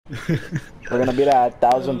We're gonna be at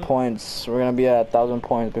 1,000 points. We're gonna be at 1,000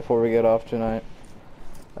 points before we get off tonight.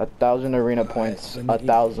 1,000 arena points.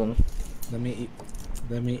 1,000. Let me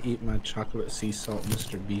eat my chocolate sea salt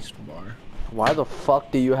Mr. Beast bar. Why the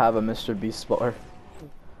fuck do you have a Mr. Beast bar?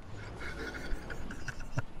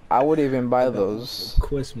 I would even buy those.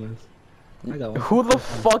 Christmas. I got one. Who the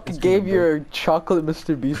fuck gave you a chocolate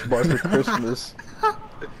Mr. Beast bar for Christmas?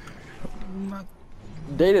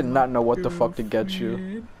 They did not know what the fuck to get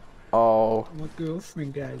you. Oh. My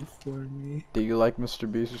girlfriend got it for me. Do you like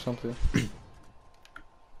Mr. Beast or something?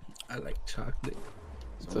 I like chocolate.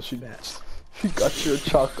 So she got you a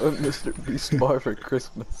chocolate Mr. Beast bar for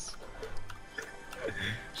Christmas.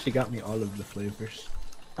 She got me all of the flavors.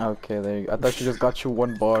 Okay, there you go. I thought she just got you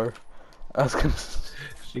one bar. I was gonna...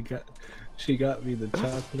 She got me the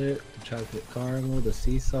chocolate caramel, the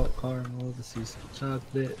sea salt caramel, the sea salt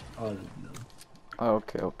chocolate, all of them.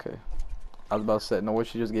 Okay, okay. I was about to say, no way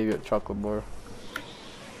she just gave you a chocolate bar.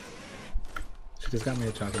 She just got me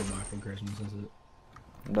a chocolate bar for Christmas, that's it.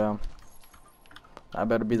 Damn. I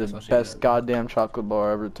better be the best goddamn chocolate bar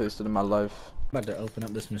I ever tasted in my life. I'm about to open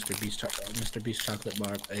up this Mr. Beast chocolate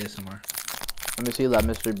bar ASMR. Let me see that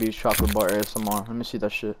Mr. Beast chocolate bar ASMR. Let me see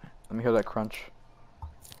that shit. Let me hear that crunch.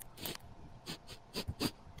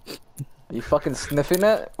 Are you fucking sniffing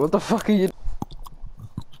it? What the fuck are you?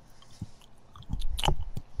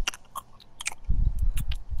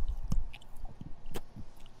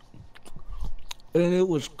 And it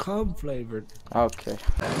was cum flavored. Okay.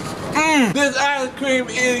 This ice cream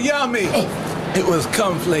is yummy. It was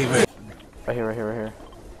cum flavored. Right here, right here, right here.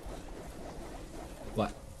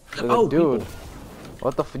 What? Oh, dude. People.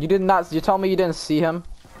 What the f— you did not— you tell me you didn't see him?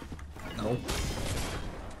 No.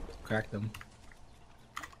 Cracked him.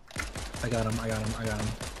 I got him.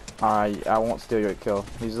 Alright, I won't steal your kill.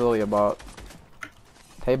 He's literally about—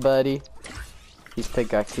 hey buddy. He's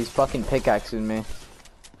fucking pickaxing me.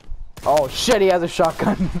 Oh shit, he has a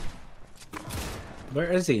shotgun.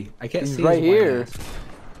 Where is he? I can't see. He's right here.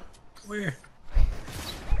 Where?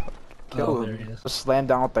 Kill him. There he is. Just slam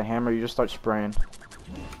down with the hammer, you just start spraying.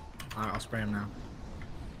 Alright, I'll spray him now.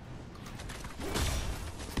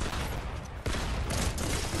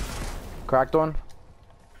 Cracked one?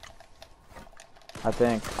 I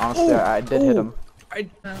think. Honestly, I did hit him. I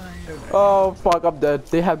died. Oh fuck, I'm dead.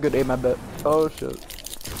 They have good aim, I bet. Oh shit.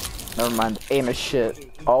 Never mind, aim is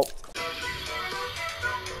shit. Oh.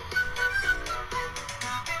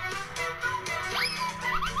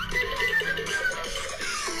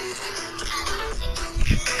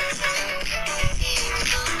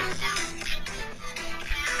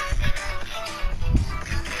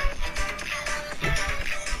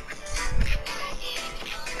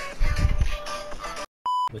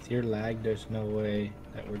 With your lag, there's no way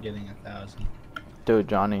that we're getting 1,000. Dude,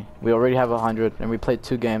 Johnny, we already have 100 and we played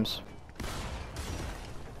 2 games.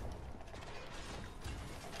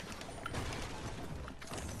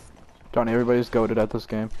 Johnny, everybody's goated at this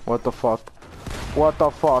game. What the fuck? What the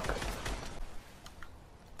fuck?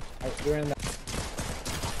 We're in that.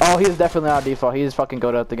 Oh, he's definitely out of default. He's fucking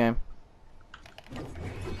goated at the game.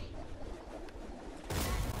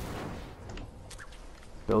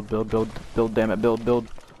 Build, build, build, build, damn it, build, build.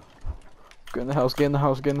 Get in the house, get in the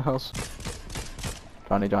house, get in the house.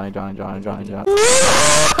 Johnny. Go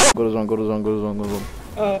to zone, go to zone, go to zone, go to zone.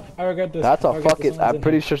 I regret this. That's a fucking— I'm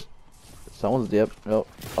pretty sure someone's— yep.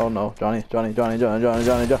 Oh no, Johnny. Fucking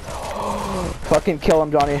kill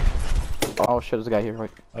him, Johnny. Oh shit, there's a guy here,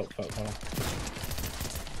 right? Oh fuck, hold on.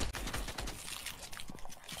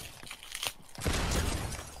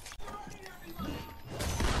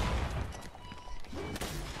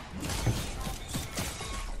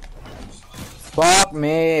 Fuck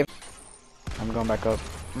me. I'm going back up.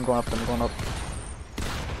 I'm going up.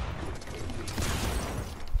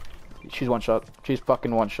 She's one shot. She's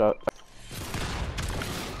fucking one shot.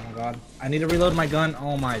 Oh my god. I need to reload my gun.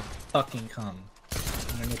 Oh my fucking cum.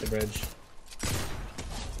 Underneath the bridge.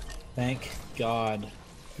 Thank God.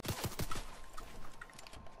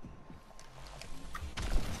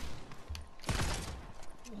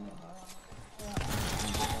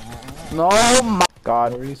 No, my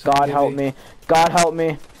God. God help me. God help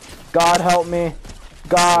me. God help me.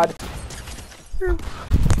 God.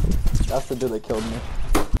 That's the dude that killed me.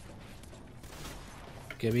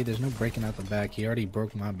 Gibby, there's no breaking out the back. He already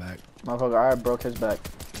broke my back. Motherfucker, I broke his back.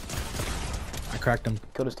 I cracked him.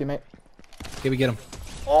 Killed his teammate. Gibby, get him.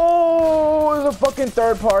 Oh, there's a fucking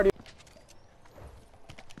third party.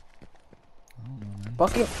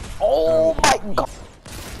 Fucking— oh my God.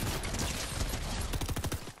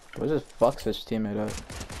 Where's this fuckfish teammate at?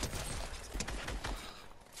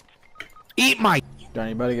 Eat my— Johnny,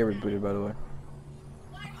 you better get rebooted, by the way.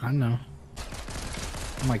 I know.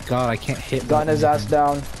 Oh my god, I can't hit. Gun his ass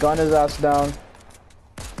down. Gun his ass down.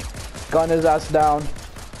 Gun his ass down.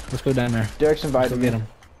 Let's go down there. Derek's invited me. Get him.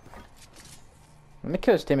 Let me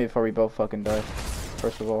kill his teammate before we both fucking die.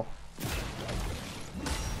 First of all.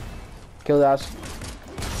 Kill the ass.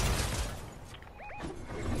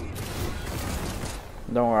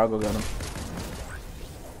 Don't worry, I'll go get him.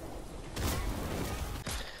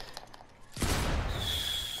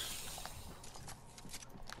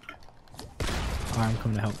 I'm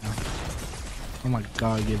coming to help now. Oh my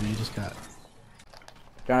god, Gibby, you just got...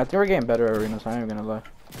 John, I think we're getting better at arenas, I ain't even gonna lie.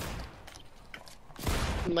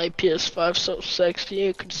 My PS5 so sexy.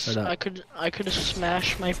 I could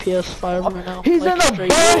smash my PS5 right now. He's like, in the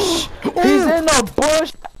bush! He's in the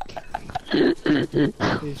bush!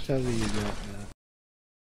 Please tell me you got that.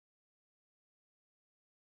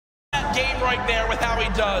 That game right there with how he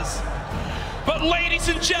does. But ladies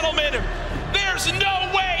and gentlemen, there's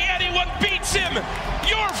no way anyone beats him.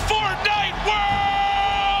 Your Fortnite world!